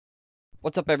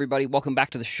What's up, everybody? Welcome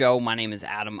back to the show. My name is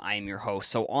Adam. I am your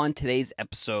host. So, on today's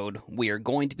episode, we are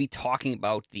going to be talking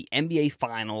about the NBA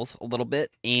Finals a little bit.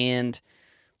 And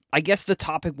I guess the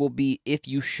topic will be if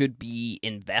you should be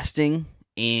investing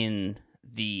in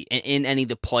any of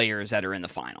the players that are in the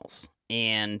finals.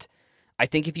 And I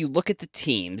think if you look at the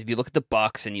teams, if you look at the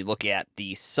Bucks and you look at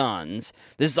the Suns,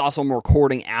 this is also I'm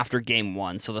recording after Game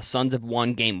 1. So, the Suns have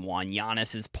won Game 1.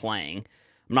 Giannis is playing.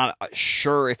 I'm not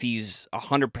sure if he's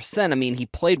 100%. I mean, he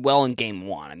played well in Game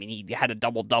 1. I mean, he had a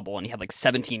double-double, and he had like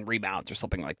 17 rebounds or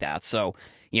something like that. So,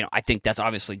 I think that's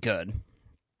obviously good.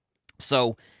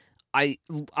 So, I'm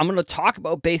going to talk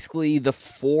about basically the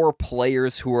four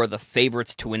players who are the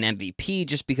favorites to win MVP,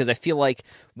 just because I feel like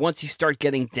once you start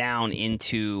getting down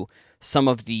into some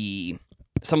of the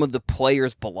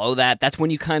players below that, that's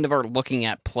when you kind of are looking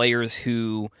at players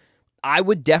who I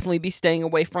would definitely be staying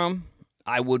away from.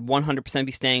 I would 100%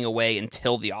 be staying away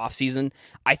until the offseason.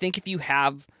 I think if you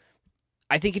have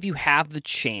the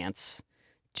chance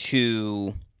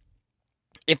to,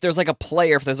 if there's like a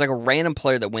random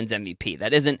player that wins MVP,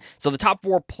 that isn't, so the top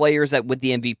four players that with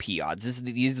the MVP odds,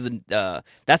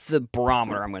 that's the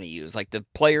barometer I'm going to use. Like the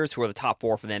players who are the top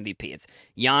four for the MVP. It's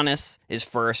Giannis is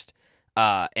first,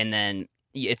 and then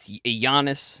it's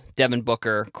Giannis, Devin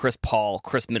Booker, Chris Paul,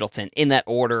 Chris Middleton. In that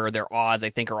order, their odds I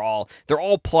think they're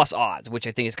all plus odds, which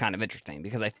I think is kind of interesting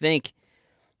because I think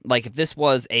like if this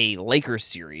was a Lakers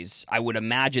series, I would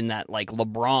imagine that like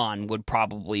LeBron would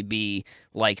probably be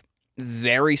like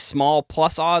very small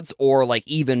plus odds or like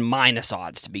even minus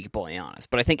odds, to be completely honest.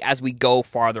 But I think as we go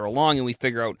farther along and we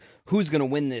figure out who's going to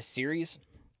win this series,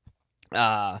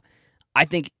 I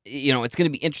think, it's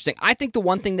going to be interesting. I think the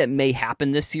one thing that may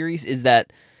happen this series is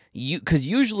that because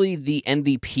usually the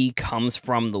MVP comes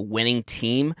from the winning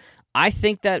team. I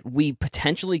think that we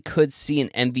potentially could see an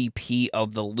MVP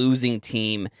of the losing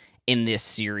team in this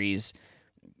series.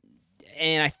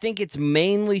 And I think it's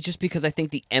mainly just because I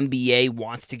think the NBA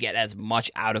wants to get as much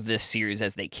out of this series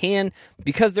as they can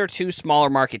because they're two smaller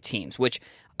market teams, which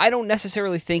I don't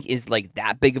necessarily think is like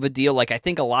that big of a deal. Like I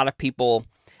think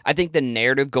I think the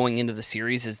narrative going into the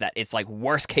series is that it's like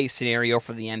worst case scenario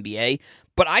for the NBA,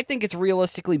 but I think it's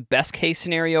realistically best case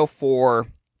scenario for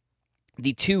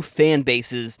the two fan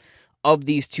bases of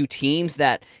these two teams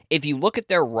that if you look at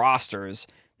their rosters,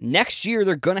 next year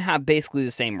they're going to have basically the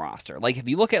same roster. Like if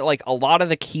you look at like a lot of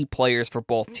the key players for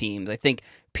both teams, I think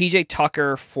PJ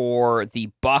Tucker for the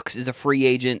Bucks is a free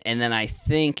agent, and then I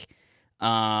think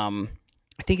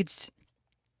it's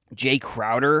Jay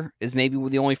Crowder is maybe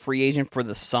the only free agent for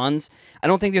the Suns. I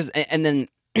don't think there's, and then,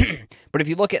 but if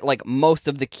you look at like most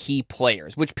of the key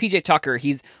players, which PJ Tucker,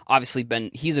 he's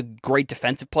a great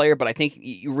defensive player, but I think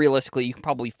realistically you can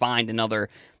probably find another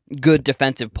good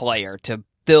defensive player to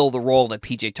fill the role that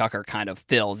PJ Tucker kind of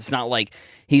fills. It's not like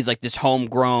he's like this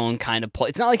homegrown kind of play.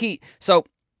 It's not like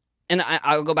and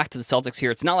I'll go back to the Celtics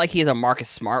here. It's not like he has a Marcus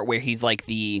Smart where he's like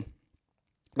PJ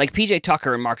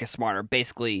Tucker and Marcus Smart are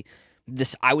basically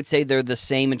this. I would say they're the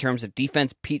same in terms of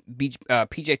defense.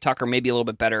 PJ Tucker may be a little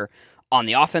bit better on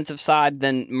the offensive side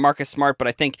than Marcus Smart, but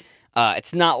I think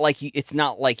it's not like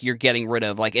you're getting rid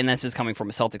of and this is coming from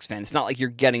a Celtics fan. It's not like you're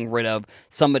getting rid of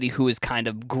somebody who has kind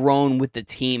of grown with the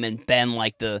team and been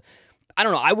like I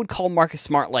don't know. I would call Marcus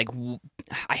Smart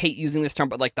I hate using this term,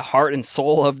 but like the heart and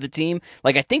soul of the team.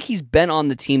 Like I think he's been on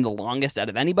the team the longest out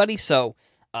of anybody. So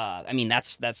I mean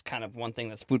that's kind of one thing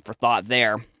that's food for thought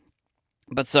there.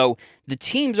 But so the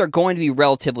teams are going to be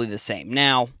relatively the same.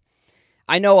 Now,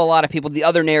 I know a lot of people. The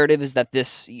other narrative is that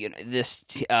this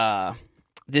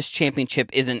championship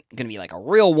isn't going to be like a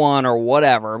real one or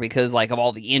whatever because like of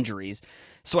all the injuries.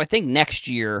 So I think next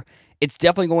year it's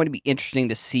definitely going to be interesting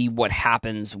to see what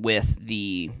happens with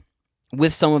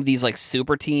some of these like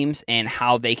super teams and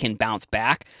how they can bounce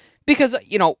back because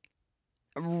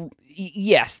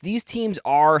yes, these teams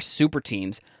are super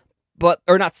teams.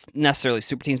 Or not necessarily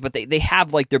super teams, but they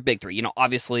have like their big three.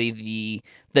 Obviously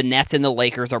the Nets and the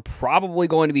Lakers are probably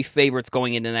going to be favorites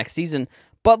going into next season.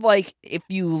 But like if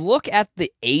you look at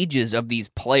the ages of these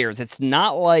players, it's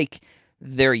not like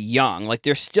they're young. Like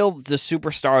they're still the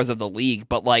superstars of the league.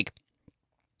 But like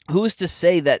who's to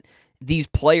say that these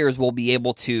players will be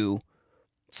able to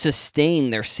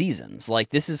sustain their seasons? Like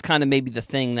this is kind of maybe the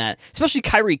thing that, especially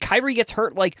Kyrie. Kyrie gets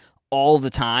hurt like all the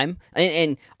time,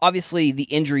 and obviously the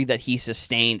injury that he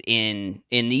sustained in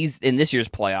this year's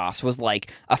playoffs was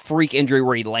like a freak injury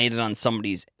where he landed on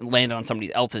somebody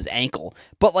else's ankle.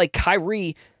 But like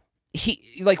Kyrie,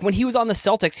 when he was on the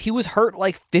Celtics, he was hurt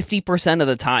like 50% of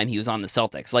the time he was on the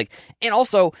Celtics. Like, and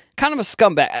also kind of a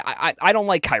scumbag. I don't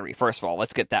like Kyrie, first of all.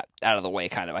 Let's get that out of the way,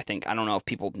 kind of. I don't know if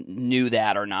people knew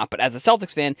that or not, but as a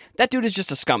Celtics fan, that dude is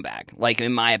just a scumbag. Like,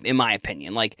 in my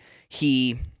opinion. Like,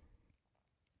 he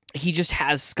just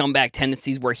has scumbag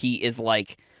tendencies where he is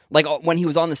like when he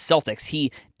was on the Celtics,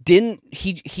 he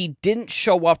didn't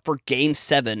show up for Game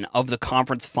 7 of the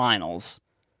conference finals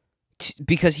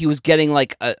because he was getting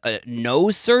like a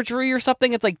nose surgery or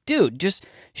something. It's like, dude, just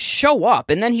show up.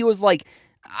 And then he was like,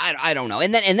 I don't know.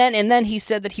 And then he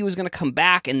said that he was going to come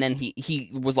back, and then he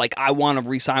was like, I want to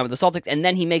re-sign with the Celtics. And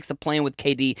then he makes the plan with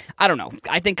KD. I don't know.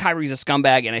 I think Kyrie's a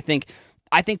scumbag, and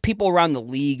I think people around the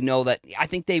league know that. I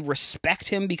think they respect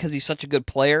him because he's such a good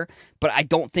player, but I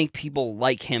don't think people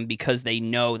like him because they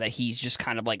know that he's just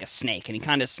kind of like a snake, and he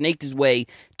kind of snaked his way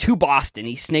to Boston.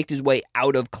 He snaked his way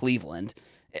out of Cleveland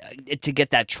to get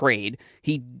that trade.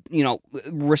 He,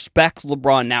 respects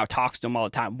LeBron now, talks to him all the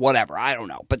time, whatever. I don't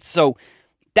know. But so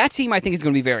that team I think is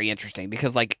going to be very interesting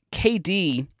because like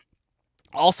KD,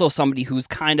 also somebody who's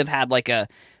kind of had like a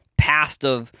past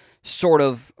of sort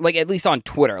of like, at least on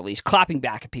Twitter, at least clapping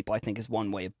back at people, I think is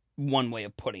one way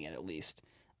of putting it, at least.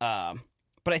 But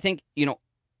I think,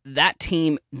 that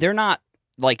team, they're not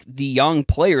like the young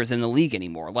players in the league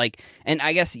anymore. Like, and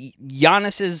I guess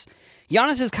Giannis is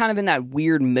kind of in that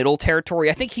weird middle territory.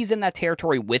 I think he's in that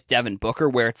territory with Devin Booker,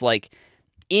 where it's like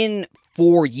in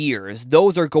 4 years,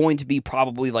 those are going to be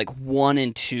probably like 1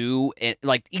 and 2,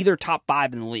 like either top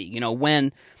 5 in the league.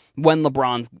 When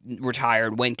LeBron's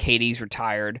retired, when KD's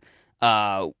retired,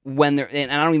 when they're,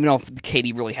 and I don't even know if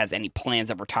KD really has any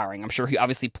plans of retiring. I'm sure he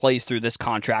obviously plays through this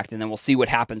contract, and then we'll see what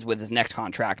happens with his next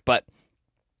contract. But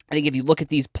I think if you look at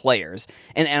these players,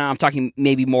 and I'm talking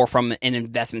maybe more from an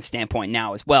investment standpoint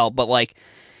now as well, but like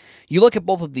you look at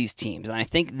both of these teams, and I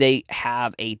think they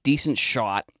have a decent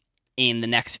shot in the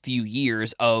next few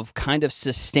years of kind of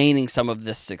sustaining some of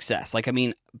this success. Like, I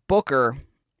mean, Booker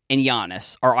and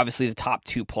Giannis are obviously the top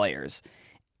 2 players.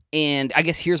 And I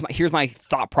guess here's my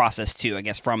thought process too, I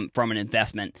guess from an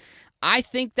investment. I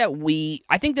think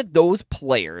that those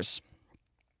players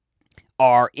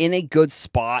are in a good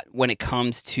spot when it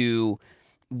comes to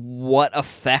what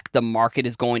effect the market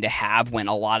is going to have when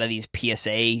a lot of these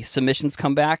PSA submissions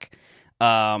come back.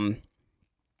 Chris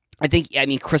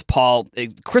Paul,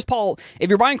 if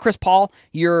you're buying Chris Paul,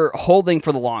 you're holding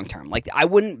for the long term. Like, I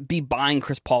wouldn't be buying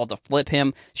Chris Paul to flip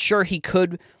him. Sure, he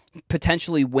could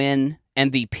potentially win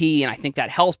MVP, and I think that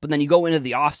helps, but then you go into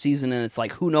the offseason, and it's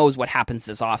like, who knows what happens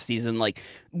this offseason? Like,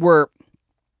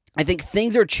 I think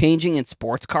things are changing in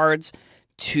sports cards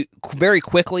very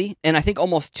quickly, and I think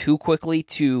almost too quickly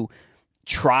to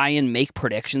try and make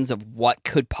predictions of what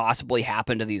could possibly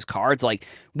happen to these cards. Like,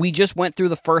 we just went through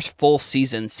the first full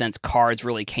season since cards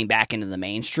really came back into the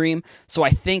mainstream, so I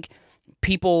think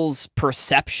people's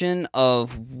perception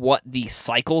of what the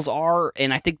cycles are,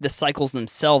 and I think the cycles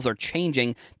themselves are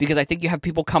changing, because I think you have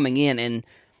people coming in, and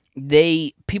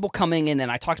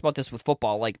I talked about this with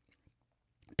football, like,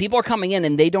 people are coming in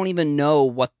and they don't even know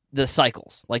what the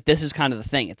cycles. Like, this is kind of the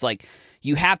thing. It's like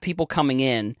you have people coming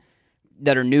in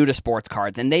that are new to sports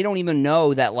cards, and they don't even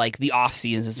know that, like, the off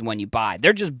season is when you buy.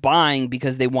 They're just buying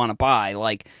because they want to buy.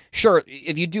 Like, sure,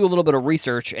 if you do a little bit of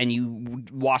research and you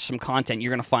watch some content, you're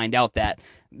going to find out that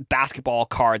basketball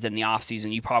cards in the off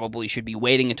season, you probably should be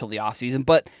waiting until the off season.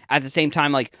 But at the same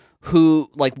time,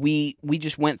 we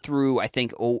just went through, I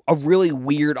think, a really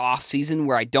weird off season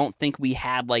where I don't think we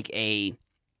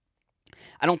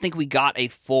got a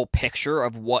full picture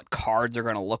of what cards are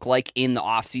going to look like in the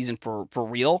offseason for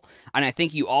real. And I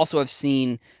think you also have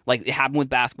seen, like, it happened with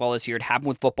basketball this year, it happened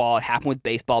with football, it happened with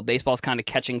baseball. Baseball's kind of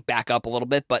catching back up a little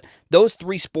bit, but those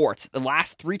 3 sports, the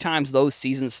last 3 times those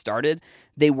seasons started,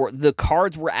 the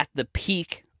cards were at the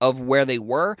peak of where they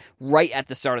were right at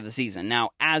the start of the season.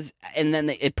 Now, then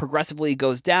it progressively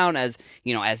goes down as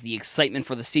the excitement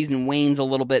for the season wanes a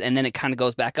little bit, and then it kind of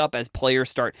goes back up as players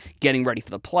start getting ready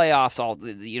for the playoffs. All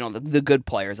the good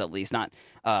players, at least, not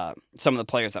some of the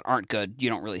players that aren't good. You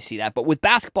don't really see that. But with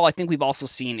basketball, I think we've also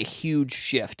seen a huge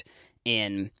shift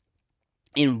in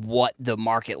what the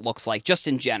market looks like, just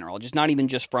in general, just not even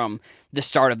just from the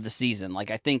start of the season. Like,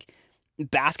 I think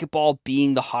basketball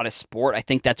being the hottest sport, I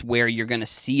think that's where you're going to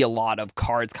see a lot of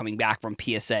cards coming back from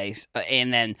PSAs,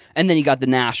 and then you got the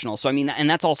national. So I mean, and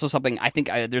that's also something I think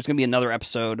there's going to be another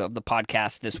episode of the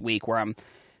podcast this week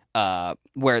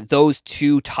where those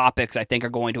 2 topics I think are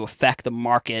going to affect the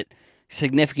market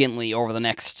significantly over the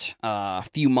next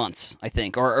few months, I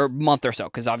think, or month or so,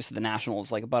 because obviously the national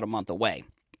is like about a month away.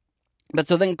 But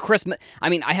so then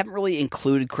I haven't really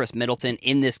included Chris Middleton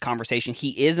in this conversation.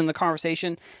 He is in the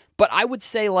conversation, but I would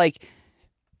say, like,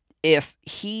 if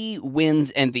he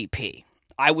wins MVP,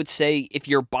 I would say if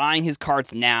you're buying his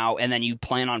cards now and then you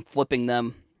plan on flipping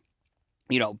them,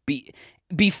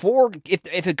 before,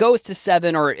 if it goes to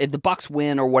 7 or if the Bucks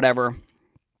win or whatever,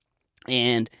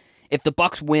 and if the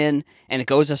Bucks win and it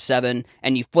goes to 7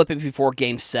 and you flip it before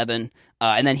Game 7,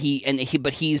 but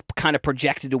he's kind of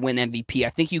projected to win MVP, I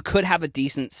think you could have a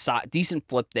decent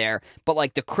flip there. But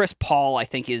like the Chris Paul, I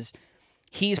think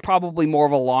he's probably more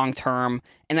of a long term.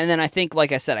 And then I think,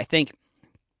 like I said, I think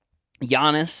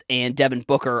Giannis and Devin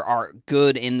Booker are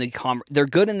good they're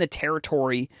good in the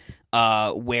territory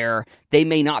where they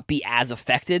may not be as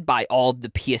affected by all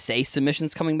the PSA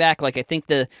submissions coming back. Like, I think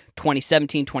the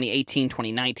 2017, 2018,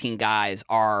 2019 guys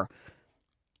are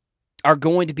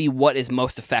going to be what is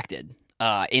most affected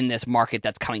in this market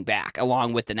that's coming back,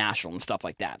 along with the national and stuff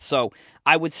like that. So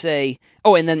I would say,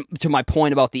 and then to my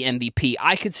point about the MVP,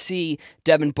 I could see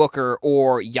Devin Booker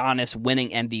or Giannis winning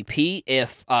MVP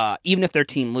even if their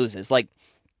team loses. Like,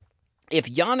 if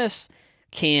Giannis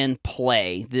can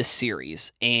play this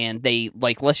series and they,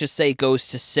 like, let's just say it goes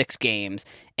to 6 games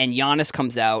and Giannis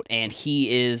comes out and he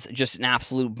is just an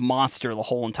absolute monster the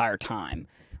whole entire time,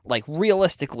 like,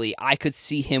 realistically, I could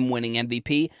see him winning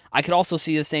MVP. I could also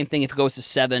see the same thing if it goes to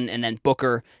 7 and then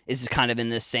Booker is kind of in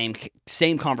this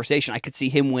same conversation. I could see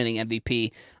him winning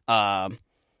MVP.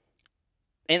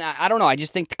 And I don't know. I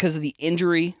just think because of the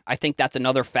injury, I think that's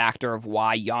another factor of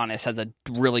why Giannis has a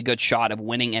really good shot of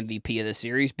winning MVP of the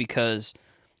series, because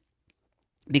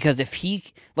if he,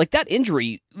 like, that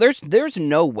injury, there's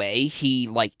no way he,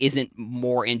 like, isn't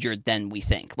more injured than we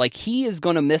think. Like, he's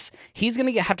going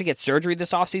to have to get surgery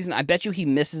this offseason. I bet you he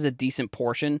misses a decent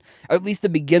portion, or at least the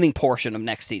beginning portion of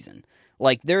next season.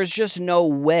 Like, there's just no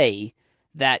way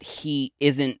that he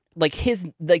isn't, like,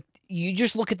 you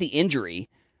just look at the injury,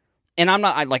 and I'm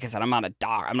not a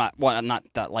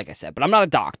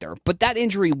doctor, but that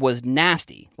injury was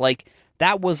nasty. Like,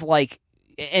 that was like,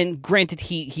 and granted,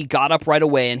 he got up right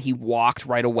away and he walked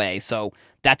right away, so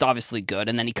that's obviously good.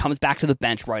 And then he comes back to the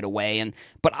bench right away.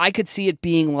 But I could see it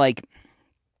being like,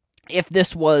 if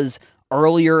this was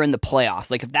earlier in the playoffs,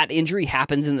 like if that injury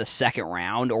happens in the second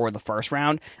round or the first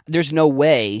round, there's no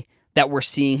way that we're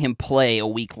seeing him play a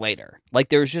week later. Like,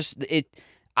 there's just it.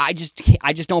 I just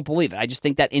don't believe it. I just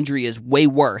think that injury is way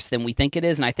worse than we think it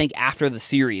is, and I think after the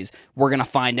series, we're going to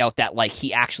find out that, like,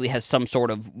 he actually has some sort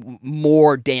of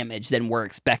more damage than we're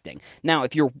expecting. Now,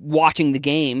 if you're watching the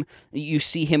game, you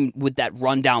see him with that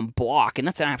rundown block, and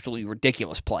that's an absolutely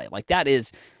ridiculous play. Like, that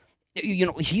is,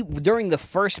 during the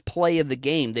first play of the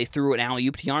game, they threw an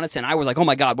alley-oop to Giannis, and I was like, oh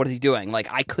my God, what is he doing? Like,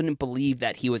 I couldn't believe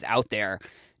that he was out there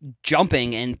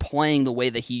jumping and playing the way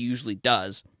that he usually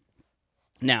does.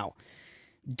 Now,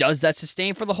 does that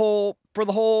sustain for the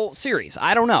whole series?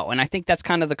 I don't know, and I think that's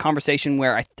kind of the conversation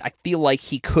where I feel like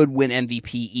he could win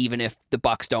MVP even if the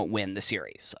Bucks don't win the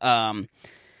series.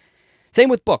 Same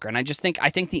with Booker, and I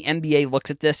think the NBA looks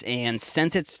at this, and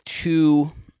since it's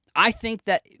too, I think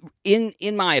that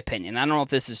in my opinion, I don't know if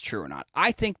this is true or not,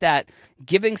 I think that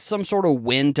giving some sort of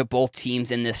win to both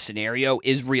teams in this scenario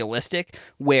is realistic,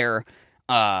 where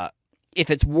if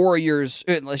it's Warriors,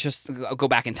 let's just go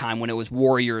back in time when it was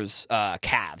Warriors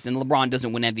Cavs, and LeBron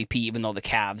doesn't win MVP even though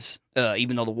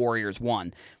the Warriors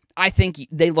won. I think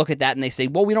they look at that and they say,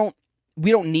 well, we don't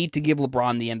need to give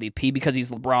LeBron the MVP because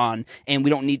he's LeBron, and we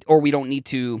don't need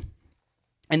to,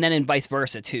 and then in vice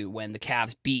versa too, when the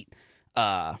Cavs beat,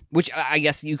 which I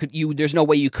guess there's no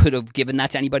way you could have given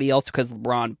that to anybody else because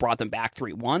LeBron brought them back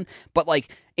 3-1. But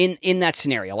like in that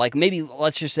scenario, like maybe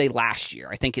let's just say last year,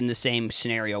 I think in the same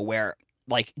scenario where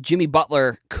like Jimmy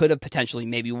Butler could have potentially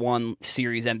maybe won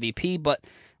series MVP, but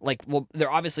like, well,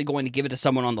 they're obviously going to give it to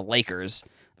someone on the Lakers.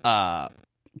 But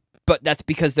that's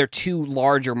because they're two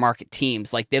larger market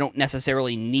teams. Like, they don't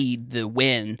necessarily need the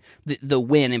win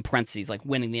in parentheses, like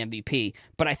winning the MVP.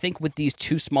 But I think with these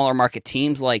two smaller market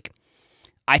teams, like,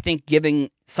 I think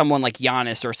giving someone like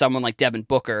Giannis or someone like Devin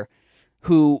Booker,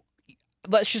 who,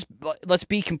 let's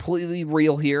be completely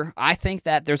real here, I think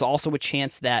that there's also a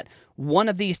chance that one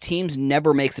of these teams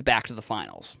never makes it back to the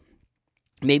finals.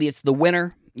 Maybe it's the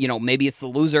winner, maybe it's the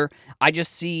loser. I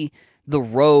just see the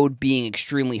road being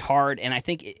extremely hard, and I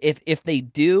think if they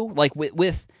do, like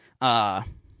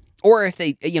or if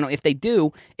they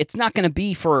do, it's not going to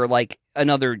be for like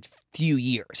another few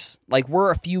years. Like,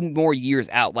 we're a few more years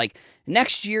out. Like,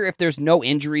 next year, if there's no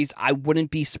injuries, I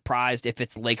wouldn't be surprised if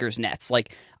it's Lakers Nets.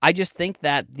 Like, I just think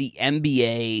that the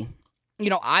NBA,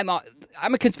 I'm a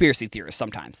conspiracy theorist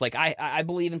sometimes. Like, I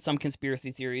believe in some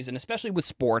conspiracy theories, and especially with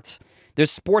sports.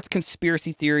 There's sports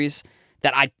conspiracy theories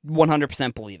that I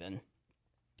 100% believe in.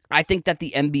 I think that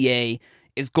the NBA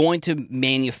is going to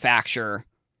manufacture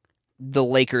the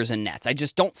Lakers and Nets. I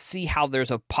just don't see how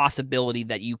there's a possibility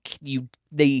that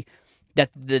that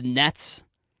the Nets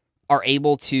are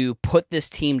able to put this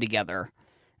team together,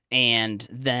 and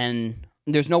then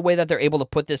there's no way that they're able to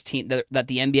put this team that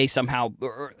the NBA somehow,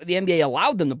 or the NBA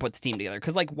allowed them to put this team together.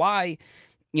 Because like, why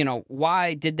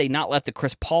did they not let the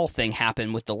Chris Paul thing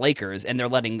happen with the Lakers, and they're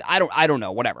letting I don't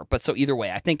know, whatever. But so either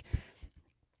way, I think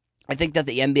that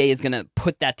the NBA is going to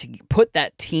put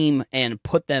that team and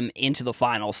put them into the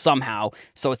finals somehow.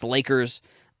 So it's the Lakers,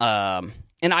 and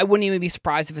I wouldn't even be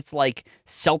surprised if it's like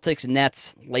Celtics,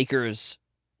 Nets, Lakers,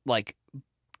 like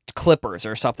Clippers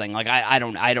or something. Like I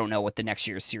don't know what the next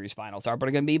year's series finals are, but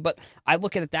are going to be. But I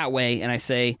look at it that way, and I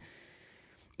say,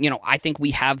 I think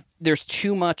there's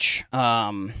too much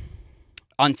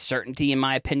uncertainty in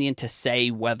my opinion to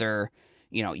say whether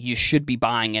you should be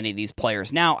buying any of these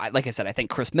players. Now, like I said, I think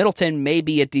Chris Middleton may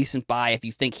be a decent buy if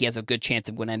you think he has a good chance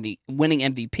of winning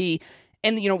MVP.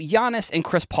 And, Giannis and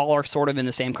Chris Paul are sort of in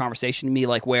the same conversation to me,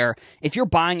 like where if you're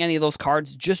buying any of those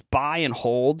cards, just buy and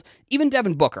hold. Even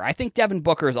Devin Booker. I think Devin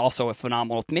Booker is also a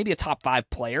phenomenal, maybe a top 5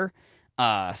 player.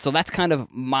 So that's kind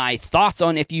of my thoughts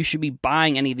on if you should be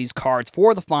buying any of these cards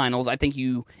for the finals. I think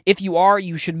if you are,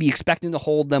 you should be expecting to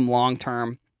hold them long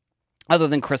term. Other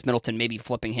than Chris Middleton, maybe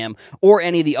flipping him, or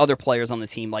any of the other players on the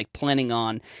team, like planning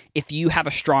on, if you have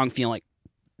a strong feeling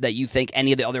that you think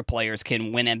any of the other players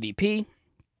can win MVP,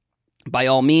 by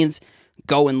all means,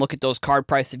 go and look at those card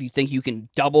prices. If you think you can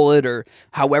double it, or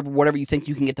whatever you think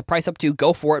you can get the price up to,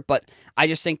 go for it. But I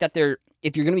just think that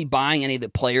if you're going to be buying any of the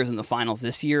players in the finals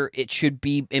this year, it should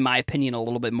be, in my opinion, a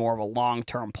little bit more of a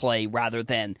long-term play rather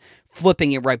than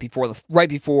flipping it right before the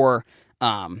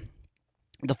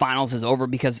finals is over,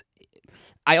 because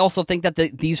I also think that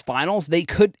these finals,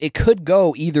 it could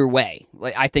go either way.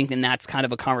 Like I think, and that's kind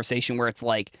of a conversation where it's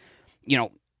like,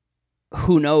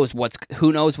 who knows what's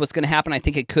going to happen. I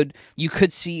think you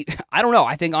could see, I don't know.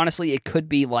 I think honestly, it could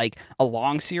be like a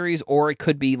long series, or it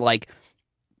could be like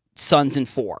Suns in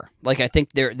 4. Like I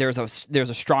think there's a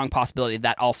strong possibility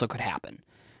that also could happen.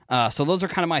 So those are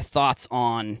kind of my thoughts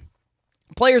on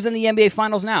players in the NBA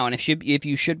Finals now, and if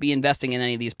you should be investing in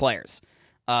any of these players.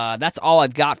 That's all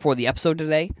I've got for the episode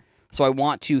today. So I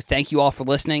want to thank you all for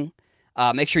listening.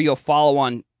 Make sure you'll follow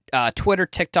on Twitter,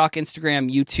 TikTok, Instagram,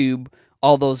 YouTube,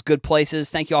 all those good places.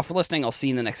 Thank you all for listening. I'll see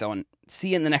you in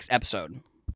the next episode.